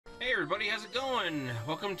everybody, how's it going?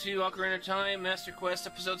 Welcome to Ocarina Time Master Quest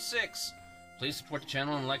Episode 6. Please support the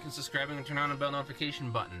channel and like and subscribing and turn on the bell notification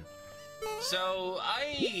button. So,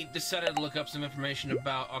 I decided to look up some information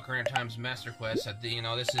about Ocarina Time's Master Quest.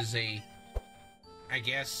 This is a, I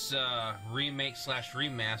guess, remake slash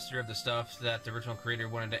remaster of the stuff that the original creator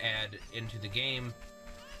wanted to add into the game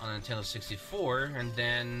on Nintendo 64, and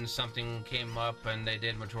then something came up and they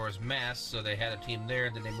did Majora's Mask, so they had a team there,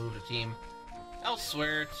 and then they moved a team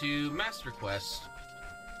elsewhere to Master Quest.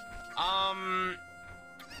 I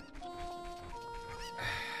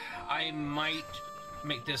might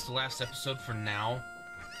make this the last episode for now.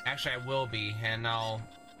 Actually, I will be, and I'll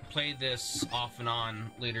play this off and on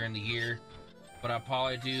later in the year. But I'll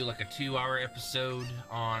probably do like a 2-hour episode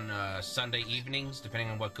on Sunday evenings, depending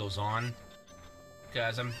on what goes on.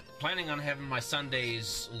 Because I'm planning on having my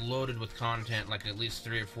Sundays loaded with content, like at least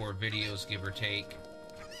 3 or 4 videos, give or take.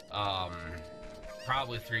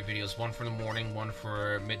 Probably 3 videos, one for the morning, one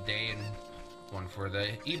for midday, and one for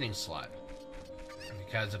the evening slot.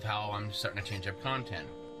 Because of how I'm starting to change up content.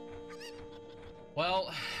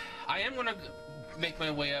 Well, I am going to make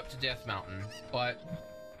my way up to Death Mountain, but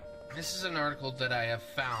this is an article that I have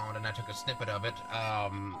found, and I took a snippet of it.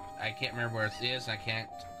 I can't remember where it is, and I can't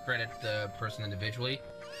credit the person individually.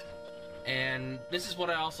 And this is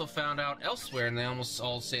what I also found out elsewhere, and they almost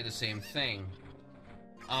all say the same thing.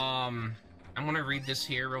 I'm going to read this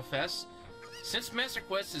here real fast. Since Master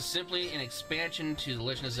Quest is simply an expansion to The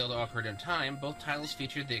Legend of Zelda Ocarina of Time, both titles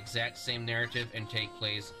feature the exact same narrative and take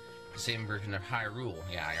place the same version of Hyrule.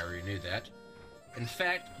 Yeah, I already knew that. In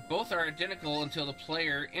fact, both are identical until the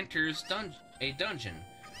player enters a dungeon.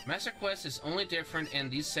 Master Quest is only different in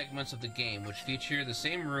these segments of the game, which feature the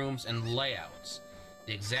same rooms and layouts.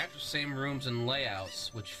 The exact same rooms and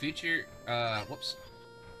layouts, which feature,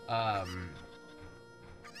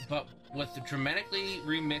 but with the dramatically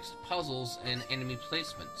remixed puzzles and enemy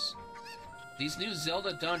placements. These new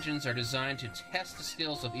Zelda dungeons are designed to test the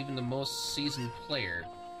skills of even the most seasoned player.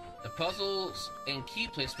 The puzzles and key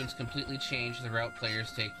placements completely change the route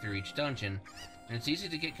players take through each dungeon, and it's easy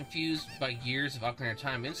to get confused by years of Ocarina of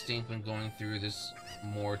Time instinct when going through this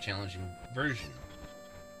more challenging version.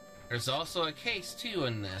 There's also a case, too,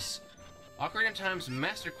 in this. Ocarina of Time's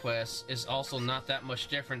Master Quest is also not that much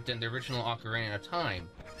different than the original Ocarina of Time,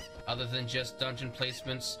 other than just dungeon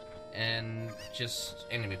placements and just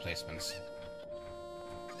enemy placements.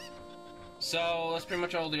 So, that's pretty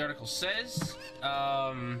much all the article says.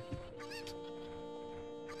 I'm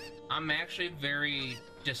actually very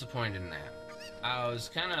disappointed in that. I was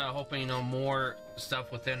kind of hoping, more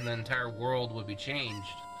stuff within the entire world would be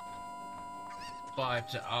changed.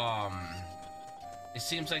 But, it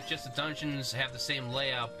seems like just the dungeons have the same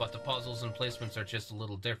layout, but the puzzles and placements are just a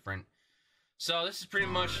little different. So this is pretty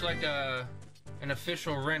much like an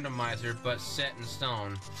official randomizer, but set in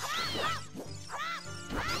stone.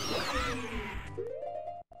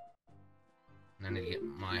 I need to get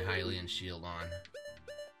my Hylian shield on.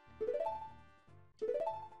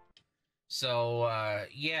 So,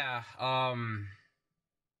 yeah,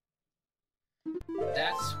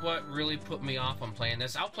 that's what really put me off on playing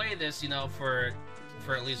this. I'll play this, for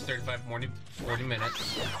at least 35, 40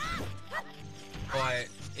 minutes. But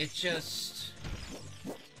it just...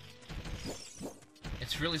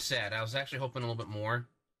 it's really sad. I was actually hoping a little bit more.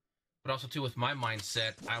 But also, too, with my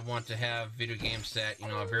mindset, I want to have video games that,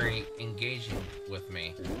 are very engaging with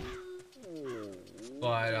me.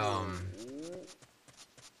 But,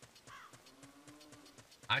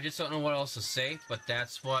 I just don't know what else to say, but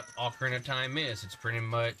that's what Ocarina of Time is. It's pretty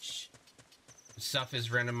much... stuff is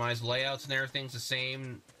randomized, layouts and everything's the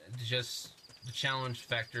same, just the challenge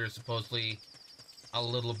factor is supposedly a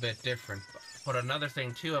little bit different. But another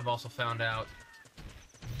thing, too, I've also found out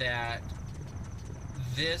that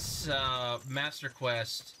this Master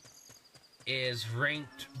Quest is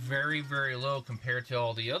ranked very, very low compared to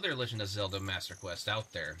all the other Legend of Zelda Master Quest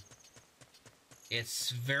out there.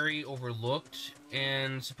 It's very overlooked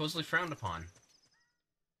and supposedly frowned upon.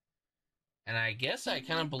 And I guess I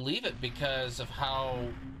kind of believe it because of how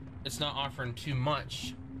it's not offering too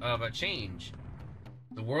much of a change.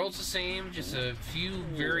 The world's the same, just a few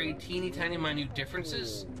very teeny tiny minute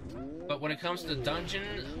differences. But when it comes to the dungeon,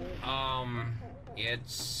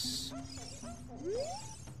 it's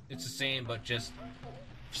the same, but just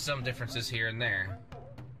some differences here and there.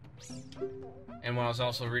 And when I was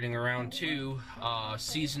also reading around too,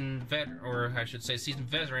 seasoned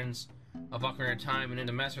veterans of Ocarina of Time and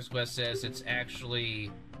into Master Quest says it's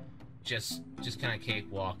actually just kind of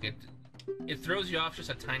cakewalk. It throws you off just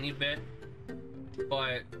a tiny bit,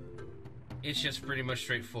 but it's just pretty much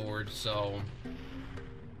straightforward. So,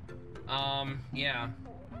 yeah.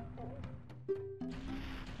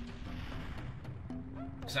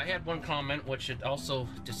 Because I had one comment which had also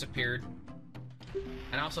disappeared.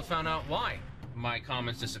 And I also found out why my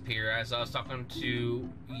comments disappear as I was talking to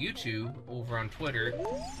YouTube over on Twitter.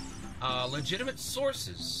 Legitimate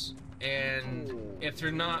sources. And if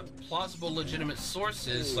they're not plausible legitimate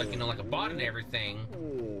sources, like, you know, like a bot and everything,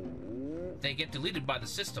 they get deleted by the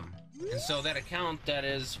system. And so that account that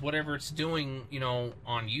is whatever it's doing, you know,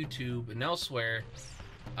 on YouTube and elsewhere,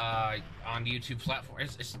 on YouTube platform,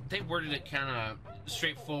 they worded it kind of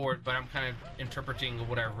straightforward, but I'm kind of interpreting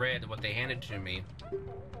what I read, what they handed to me,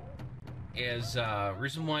 is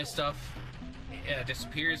reason why stuff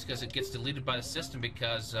disappears because it gets deleted by the system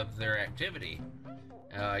because of their activity.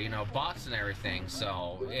 You know, bots and everything,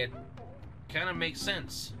 so it kind of makes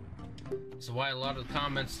sense. So why a lot of the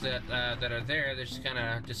comments that are there, they just kind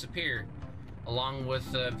of disappear, along with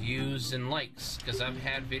views and likes, because I've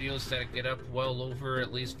had videos that get up well over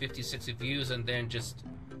at least 50, 60 views and then just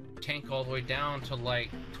tank all the way down to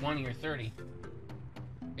like 20 or 30,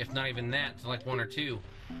 if not even that, to like 1 or 2.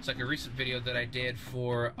 It's like a recent video that I did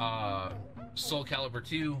for Soul Calibur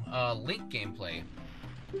 2 Link gameplay.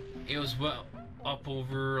 It was, well, up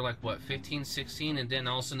over like what, 15, 16, and then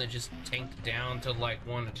all of a sudden it just tanked down to like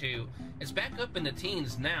 1 or 2. It's back up in the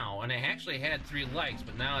teens now, and I actually had 3 likes,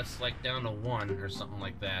 but now it's like down to 1 or something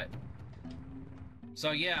like that. So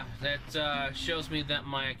yeah, that shows me that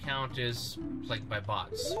my account is plagued by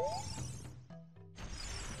bots.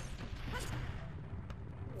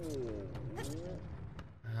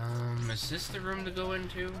 Is this the room to go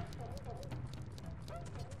into?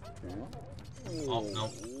 Oh, no.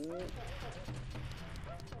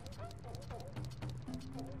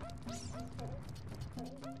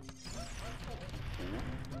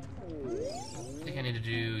 I think I need to do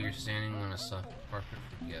you're standing on a soft carpet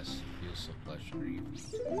for guests who feel so plush under your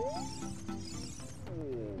feet.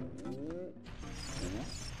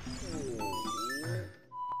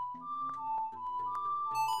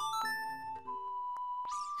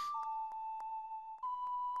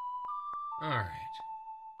 Alright.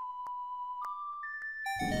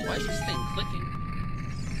 Why is this thing clicking?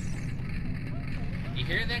 You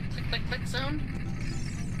hear that click, click, click sound?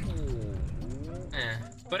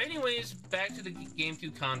 But anyways, back to the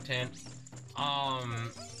GameCube content.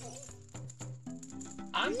 I'm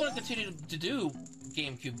going to continue to do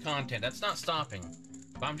GameCube content. That's not stopping.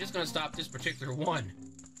 But I'm just going to stop this particular one.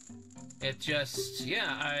 It just,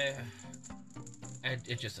 yeah,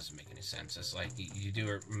 it just doesn't make any sense. It's like you do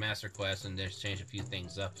a master quest and just change a few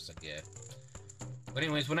things up. It's like, yeah. But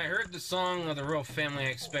anyways, when I heard the song of the royal family,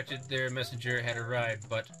 I expected their messenger had arrived,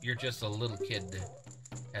 but you're just a little kid.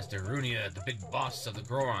 As Darunia, the big boss of the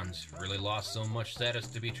Gorons, really lost so much status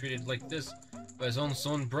to be treated like this by his own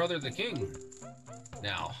son brother, the king.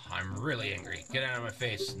 Now, I'm really angry. Get out of my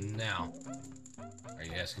face, now. Are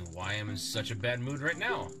you asking why I'm in such a bad mood right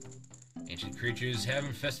now? Ancient creatures have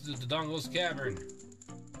infested the Dongle's cavern.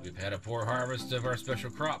 We've had a poor harvest of our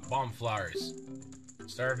special crop, bomb flowers.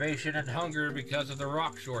 Starvation and hunger because of the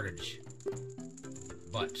rock shortage.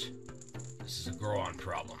 But this is a Goron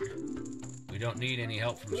problem. We don't need any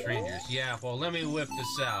help from strangers. Yeah, well, let me whip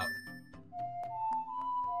this out.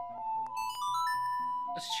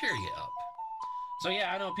 Let's cheer you up. So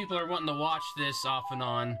yeah, I know people are wanting to watch this off and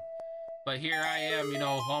on, but here I am, you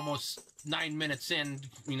know, almost 9 minutes in,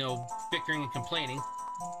 you know, bickering and complaining.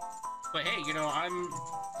 But hey, you know, I'm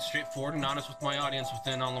straightforward and honest with my audience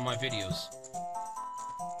within all of my videos.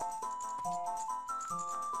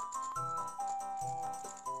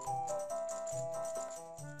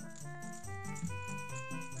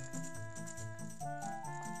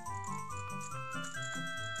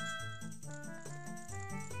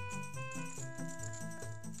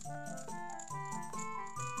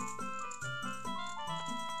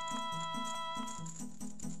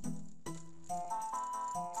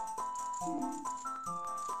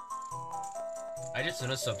 I just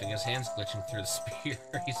noticed something. His hand's glitching through the spear.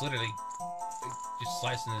 He's literally just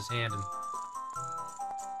slicing his hand and...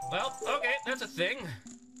 Well, okay, that's a thing.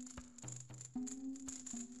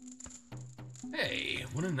 Hey,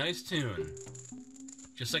 what a nice tune.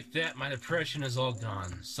 Just like that, my depression is all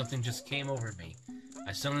gone. Something just came over me.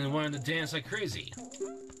 I suddenly wanted to dance like crazy.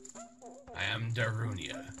 I am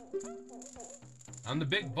Darunia. I'm the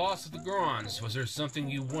big boss of the Gorons. Was there something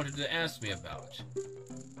you wanted to ask me about?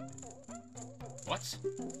 What?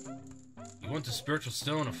 You want the Spiritual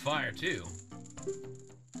Stone of Fire, too.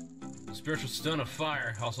 The Spiritual Stone of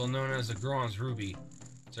Fire, also known as the Goron's Ruby,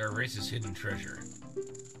 is our race's hidden treasure.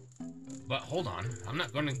 But hold on, I'm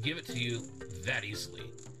not going to give it to you that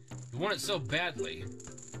easily. You want it so badly.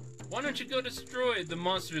 Why don't you go destroy the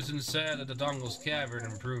monsters inside of the Dongle's cavern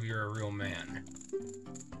and prove you're a real man?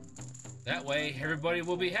 That way, everybody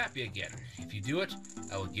will be happy again. If you do it,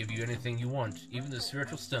 I will give you anything you want, even the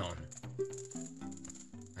spiritual stone.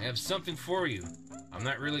 I have something for you. I'm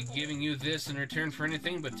not really giving you this in return for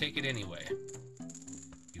anything, but take it anyway.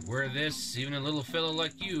 If you wear this, even a little fellow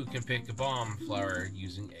like you can pick a bomb flower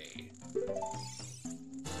using A.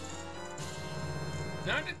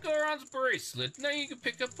 Not the Goron's bracelet. Now you can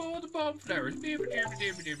pick up all the bomb flowers.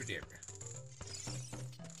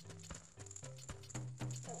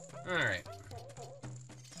 Alright.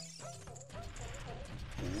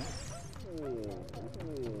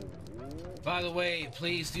 By the way,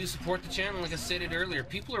 please do support the channel like I stated earlier.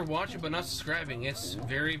 People are watching but not subscribing. It's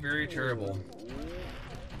very, very terrible.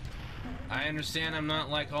 I understand I'm not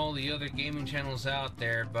like all the other gaming channels out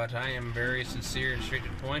there, but I am very sincere and straight to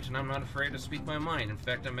the point, and I'm not afraid to speak my mind. In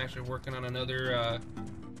fact, I'm actually working on another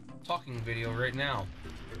talking video right now.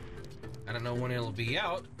 I don't know when it'll be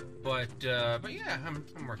out, but yeah, I'm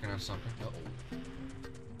working on something. Uh-oh.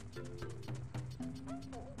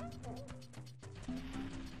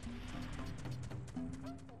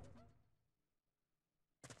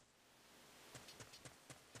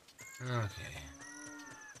 Okay.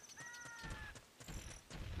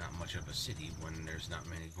 Not much of a city when there's not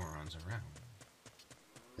many Gorons around.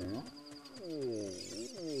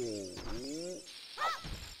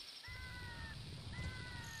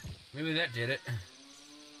 Maybe that did it.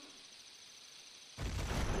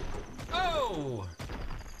 Oh!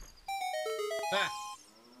 Ah!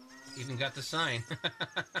 Even got the sign.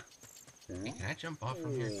 Hey, can I jump off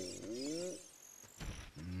from here?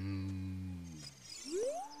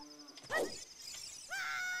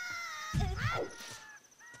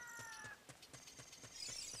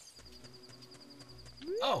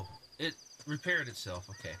 Oh, it repaired itself.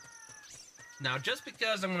 Okay. Now, just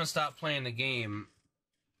because I'm going to stop playing the game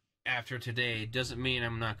after today doesn't mean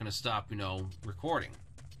I'm not going to stop, you know, recording.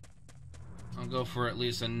 I'll go for at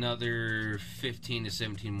least another 15 to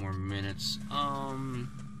 17 more minutes.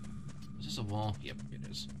 Is this a wall? Yep, it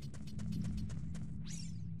is.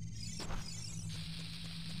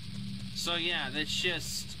 So yeah, that's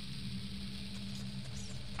just...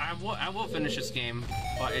 I will finish this game,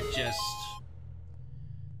 but it just...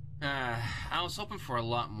 I was hoping for a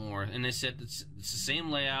lot more, and they said it's the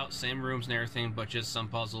same layout, same rooms and everything, but just some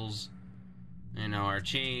puzzles, you know, are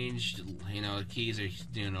changed. You know, the keys are,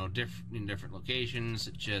 you know, in different locations.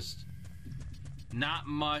 It's just not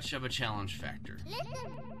much of a challenge factor.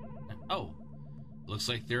 Oh, looks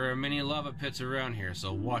like there are many lava pits around here,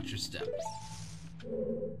 so watch your step.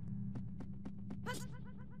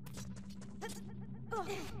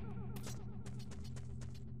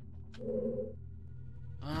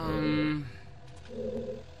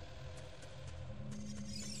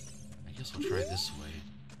 I guess I'll try this way.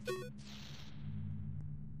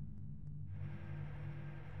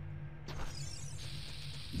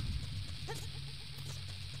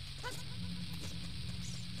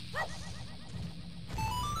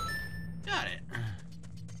 Got it.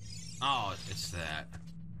 Oh, it's that.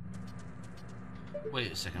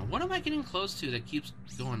 Wait a second. What am I getting close to that keeps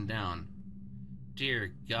going down?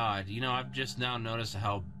 Dear God, you know, I've just now noticed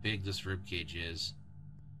how big this ribcage is.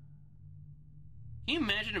 Can you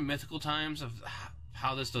imagine in mythical times of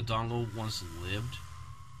how this Dodongo once lived?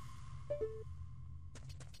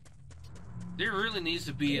 There really needs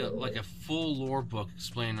to be like a full lore book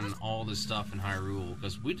explaining all this stuff in Hyrule,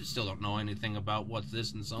 because we just still don't know anything about what's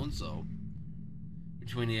this and so-and-so.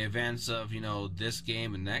 Between the events of, you know, this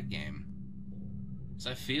game and that game.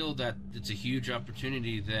 So I feel that it's a huge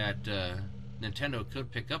opportunity that Nintendo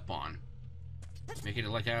could pick up on. Make it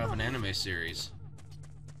like out of an anime series.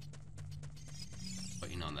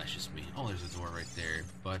 But you know, that's just me. Oh, there's a door right there,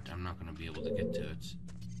 but I'm not going to be able to get to it.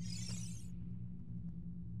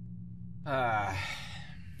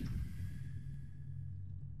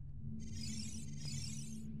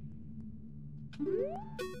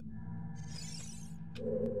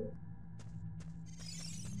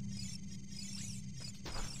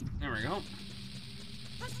 There we go.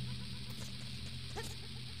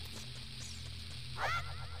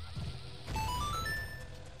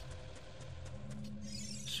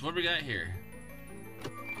 So what do we got here?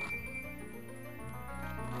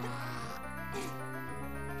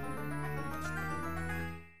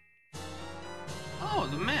 Oh,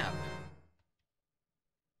 the map.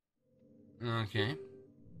 Okay.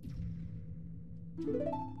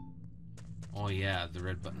 Oh yeah, the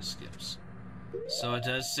red button skips. So it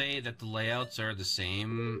does say that the layouts are the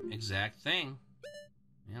same exact thing.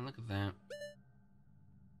 Yeah, look at that.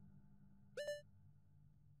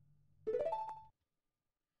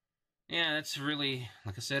 Yeah, that's really,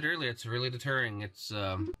 like I said earlier, it's really deterring. It's,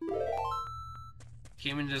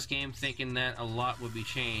 came into this game thinking that a lot would be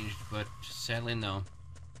changed, but sadly no.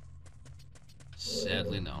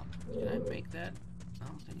 Sadly no. Can I make that? I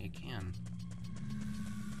don't think I can.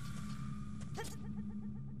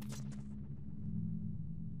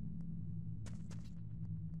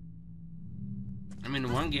 I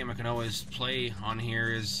mean, one game I can always play on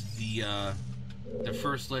here is the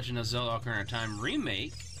first Legend of Zelda Ocarina of Time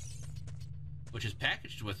remake, which is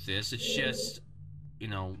packaged with this. It's just, you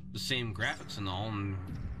know, the same graphics and all,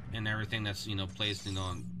 and everything that's, you know, placed, you know,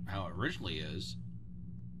 on how it originally is.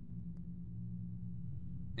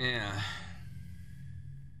 Yeah.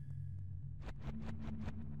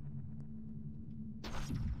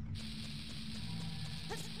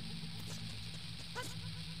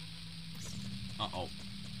 Uh-oh.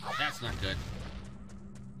 That's not good.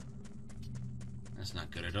 That's not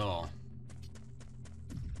good at all.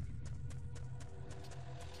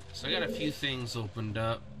 So I got a few things opened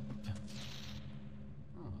up.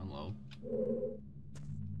 Oh, hello.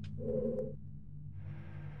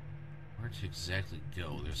 Where to exactly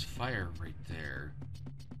go? There's fire right there.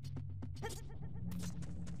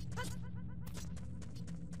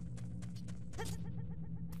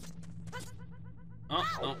 Oh,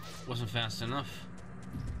 no, wasn't fast enough.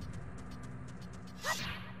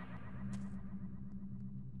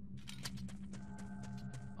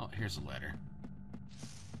 Oh, here's a ladder.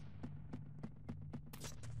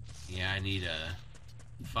 Yeah, I need a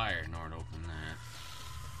fire in order to open that.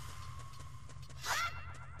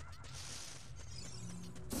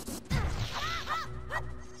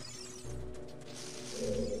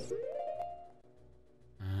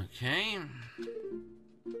 Okay.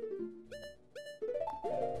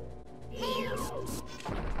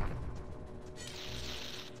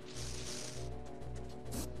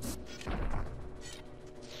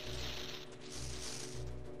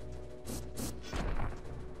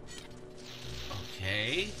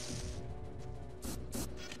 Okay.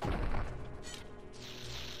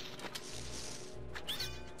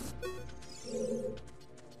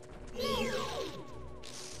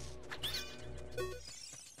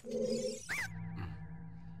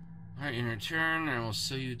 Alright, in return, I will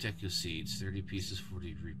sell you Deku Seeds. 30 pieces,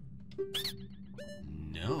 40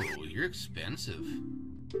 No, you're expensive.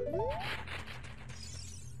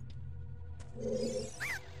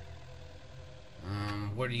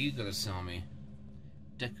 What are you gonna sell me?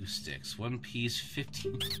 Deku Sticks. 1 piece,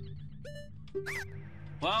 15.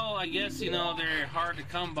 Well, I guess, you know, they're hard to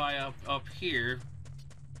come by up here.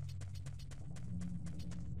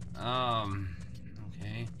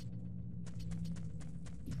 Okay.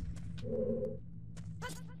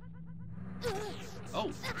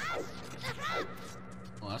 Oh!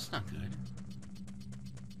 Well, that's not good.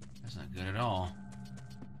 That's not good at all.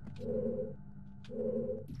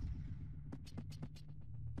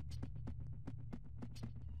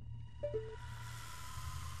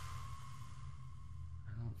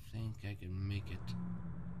 I don't think I can make it.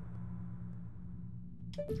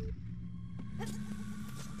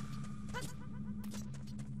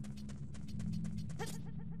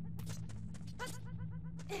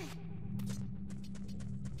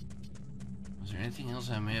 Was there anything else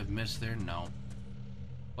I may have missed there? No.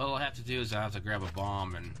 What I'll have to do is I'll have to grab a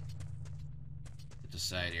bomb and hit the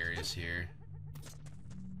side areas here.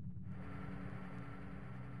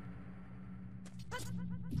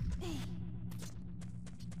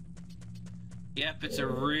 Yep, it's a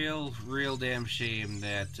real damn shame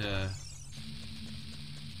that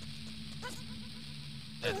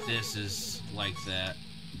that this is like that.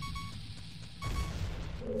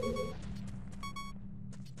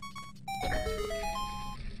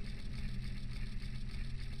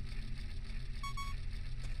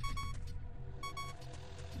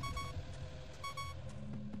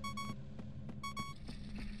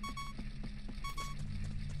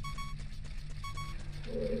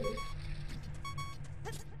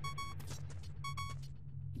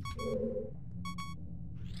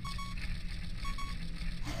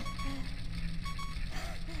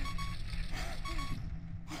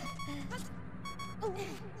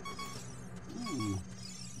 Ooh.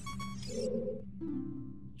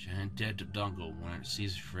 Giant dead Dodongo when it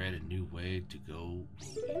sees Fred, a new way to go.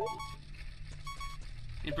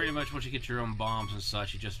 And pretty much once you get your own bombs and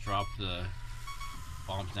such, you just drop the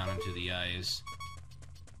bombs down into the eyes.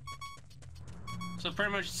 So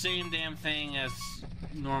pretty much the same damn thing as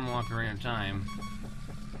normal Ocarina of Time.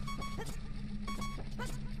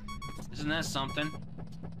 Isn't that something?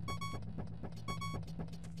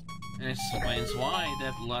 And it explains why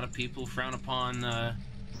that a lot of people frown upon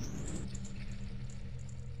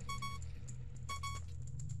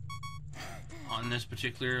in this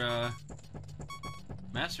particular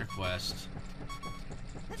Master Quest.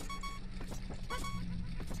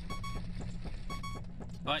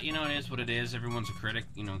 But, you know, it is what it is. Everyone's a critic,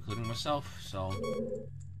 you know, including myself, so...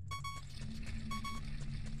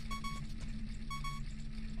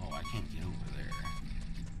 Oh, I can't get over there.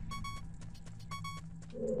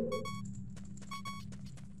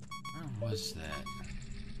 Where was that?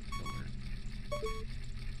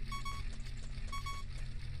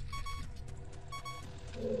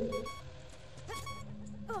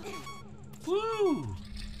 Woo!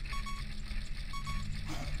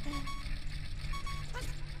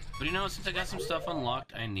 But you know, since I got some stuff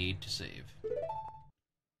unlocked, I need to save.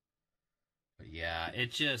 But yeah,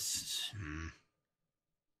 it just...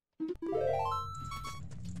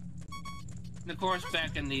 And of course,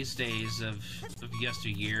 back in these days of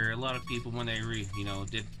yesteryear, a lot of people, when they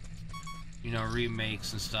did,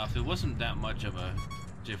 remakes and stuff, it wasn't that much of a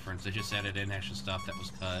difference. They just added in extra stuff that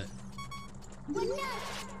was cut.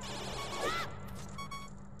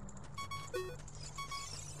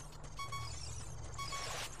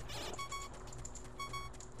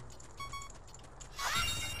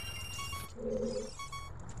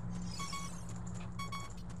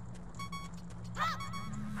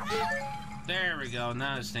 There we go,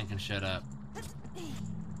 now this thing can shut up.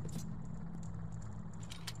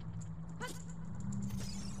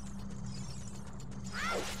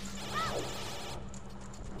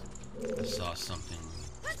 I saw something.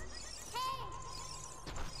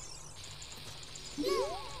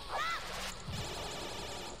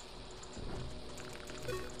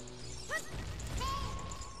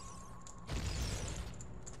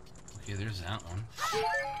 Okay, there's that one.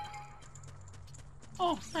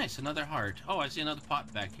 Oh, nice, another heart. Oh, I see another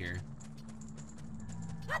pot back here.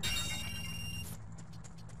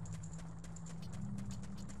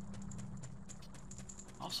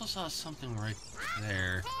 Also saw something right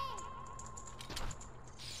there.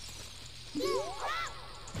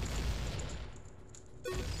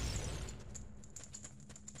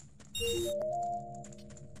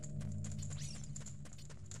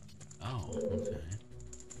 Oh, okay.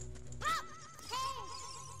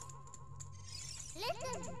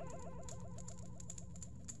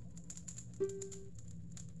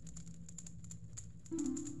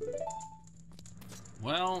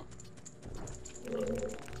 Well,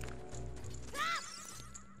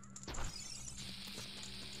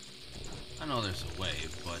 I know there's a way,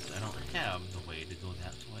 but I don't have the way to go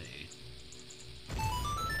that way.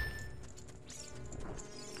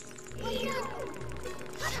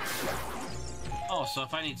 Oh, so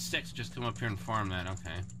if I need sticks, just come up here and farm that,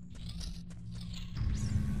 okay.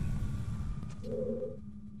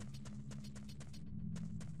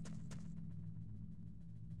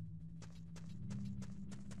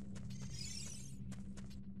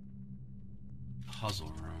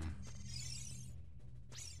 Puzzle room.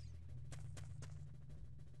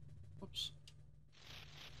 Oops.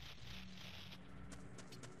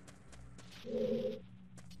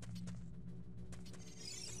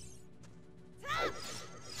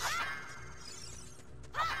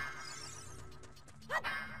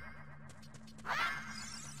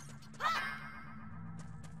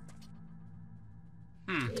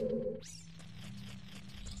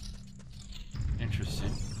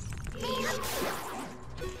 Interesting.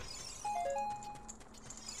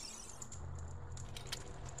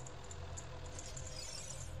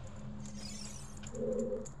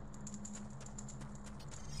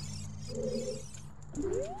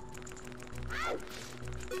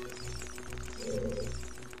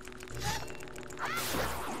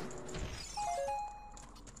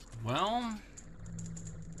 Well...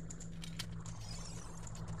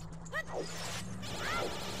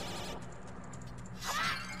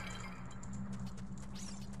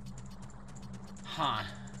 Huh.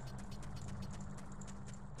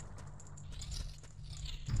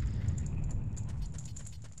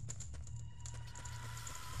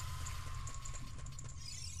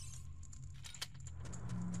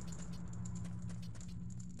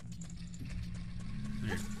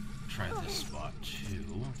 We'll try this spot too.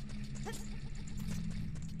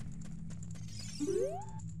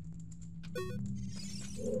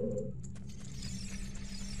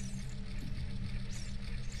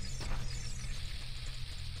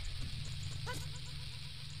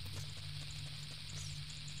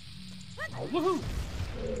 Woohoo!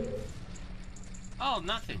 Oh,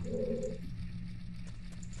 nothing.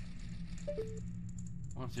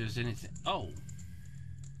 I wonder if there's anything. Oh.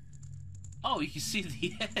 Oh, you can see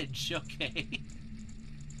the edge. Okay.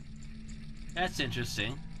 That's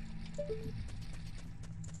interesting.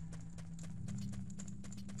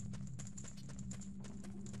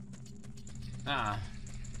 Ah.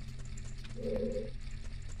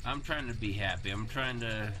 I'm trying to be happy. I'm trying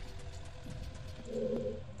to...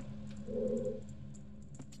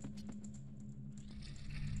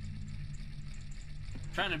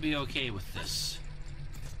 be okay with this.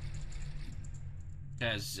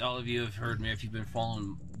 As all of you have heard me, if you've been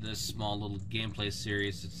following this small little gameplay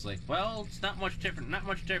series, it's like, well, it's not much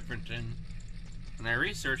different, and when I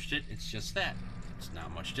researched it, it's just that. It's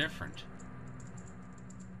not much different.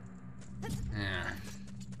 Yeah.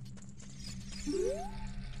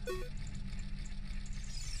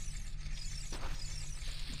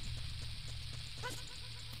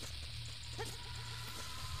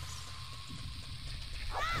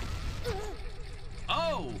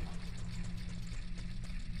 Oh!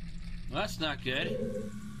 Well, that's not good.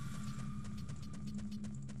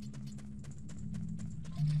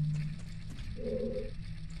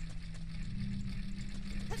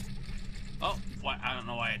 Oh, why? I don't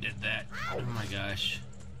know why I did that. Oh my gosh.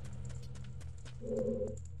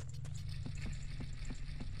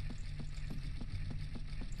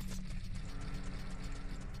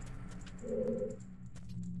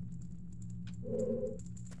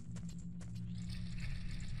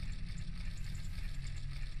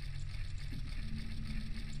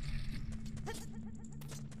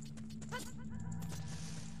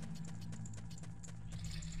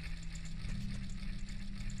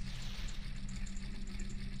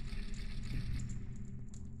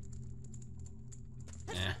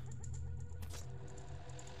 Yeah.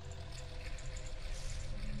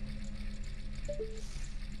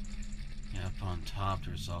 Yeah, up on top,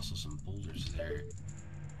 there's also some boulders there.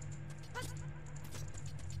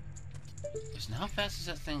 Now, how fast does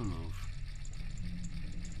that thing move?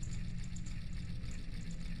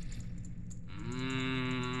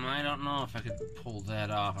 I don't know if I could pull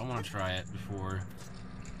that off. I want to try it before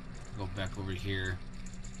I go back over here.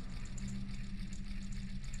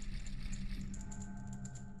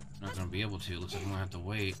 Not gonna be able to. Looks like I'm gonna have to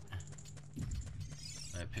wait.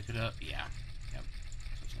 Did I pick it up? Yeah. Yep.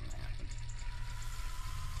 That's what's gonna happen.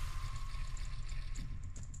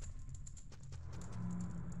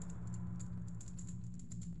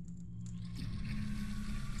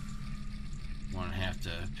 I'm gonna have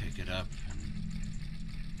to pick it up.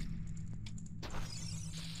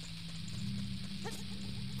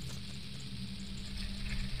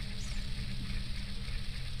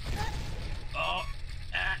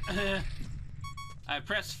 I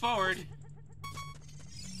pressed forward.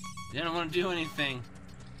 Didn't want to do anything.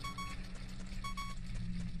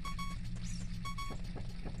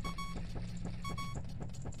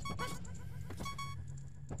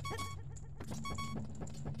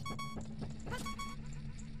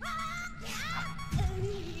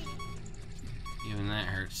 Even that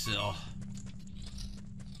hurts still.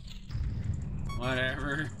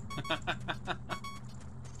 Whatever.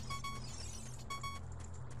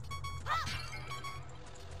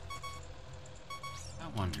 I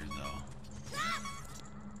wonder though.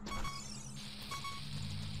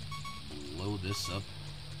 Load this up.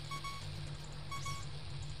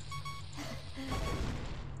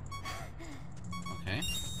 Okay.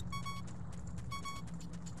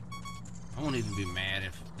 I won't even be mad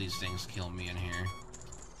if these things kill me in here.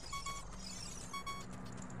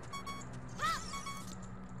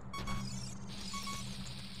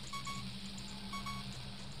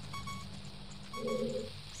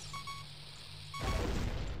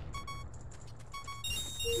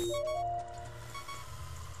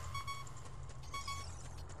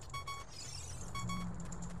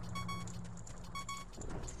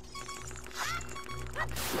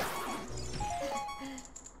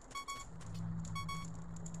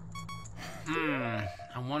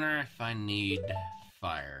 I wonder if I need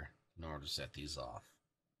fire in order to set these off.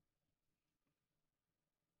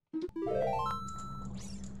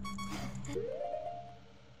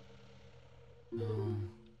 No.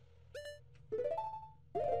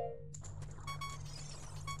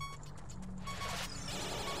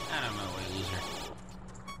 Out of my way, loser.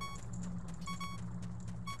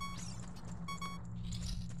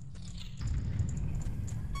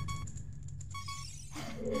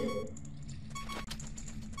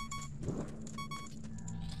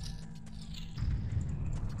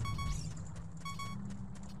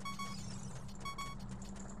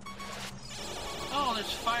 Oh,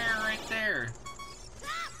 there's fire right there.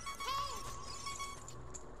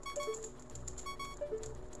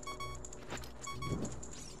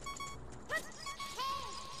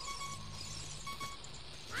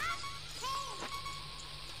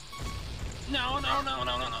 No, no, no,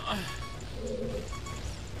 no, no, no.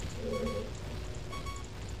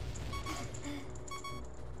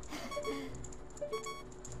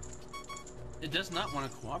 it does not want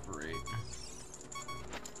to cooperate.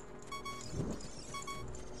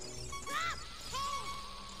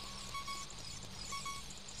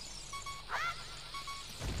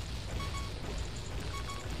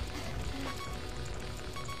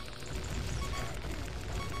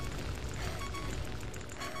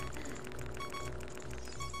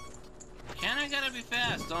 Kinda gotta be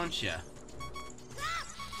fast, don't ya?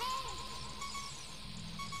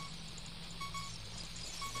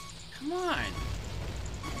 Come on.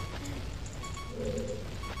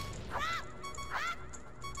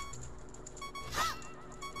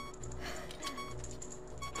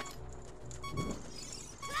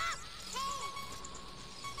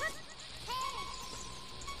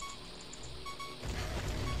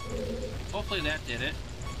 Hopefully that did it.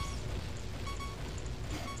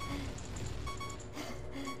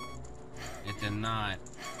 It did not.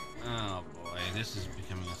 Oh boy, this is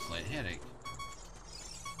becoming a slight headache.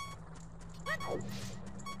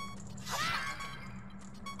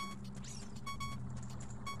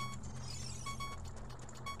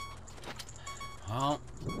 Well,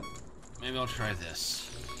 maybe I'll try this.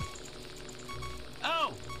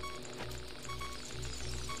 Oh!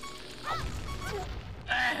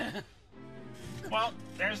 Well,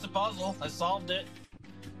 there's the puzzle. I solved it.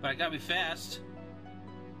 But I gotta be fast.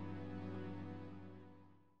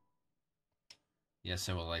 Yes,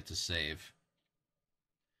 I would like to save.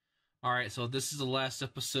 Alright, so this is the last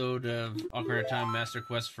episode of Ocarina of Time Master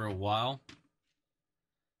Quest for a while.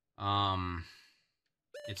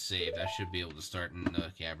 It's saved. I should be able to start in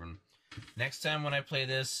the cavern. Next time when I play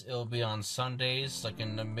this, it'll be on Sundays, like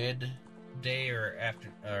in the midday or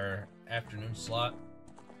afternoon slot.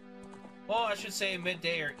 Well, I should say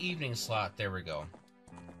midday or evening slot. There we go.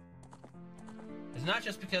 It's not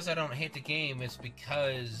just because I don't hate the game, it's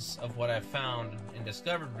because of what I found and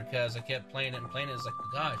discovered, because I kept playing it and playing it. It's like,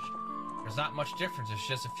 gosh, there's not much difference. It's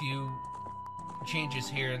just a few changes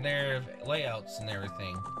here and there, layouts and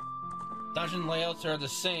everything. Dungeon layouts are the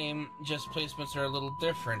same, just placements are a little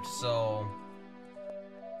different, so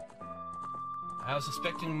I was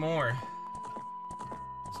expecting more.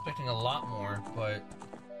 Expecting a lot more, but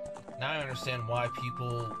now I understand why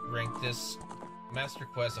people rank this Master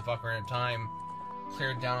Quest of Ocarina of Time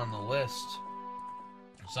cleared down on the list.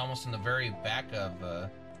 It's almost in the very back of the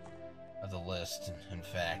list, in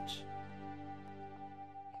fact.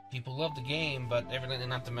 People love the game, but evidently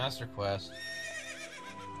not the Master Quest.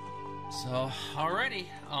 So, alrighty,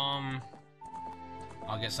 I'll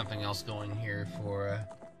get something else going here for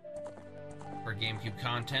GameCube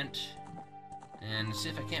content, and see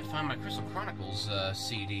if I can't find my Crystal Chronicles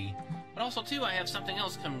CD. But also, too, I have something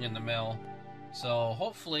else coming in the mail, so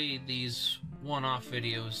hopefully these one-off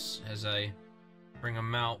videos, as I bring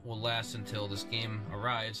them out, will last until this game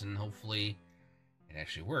arrives, and hopefully it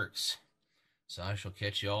actually works. So I shall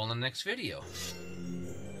catch you all in the next video.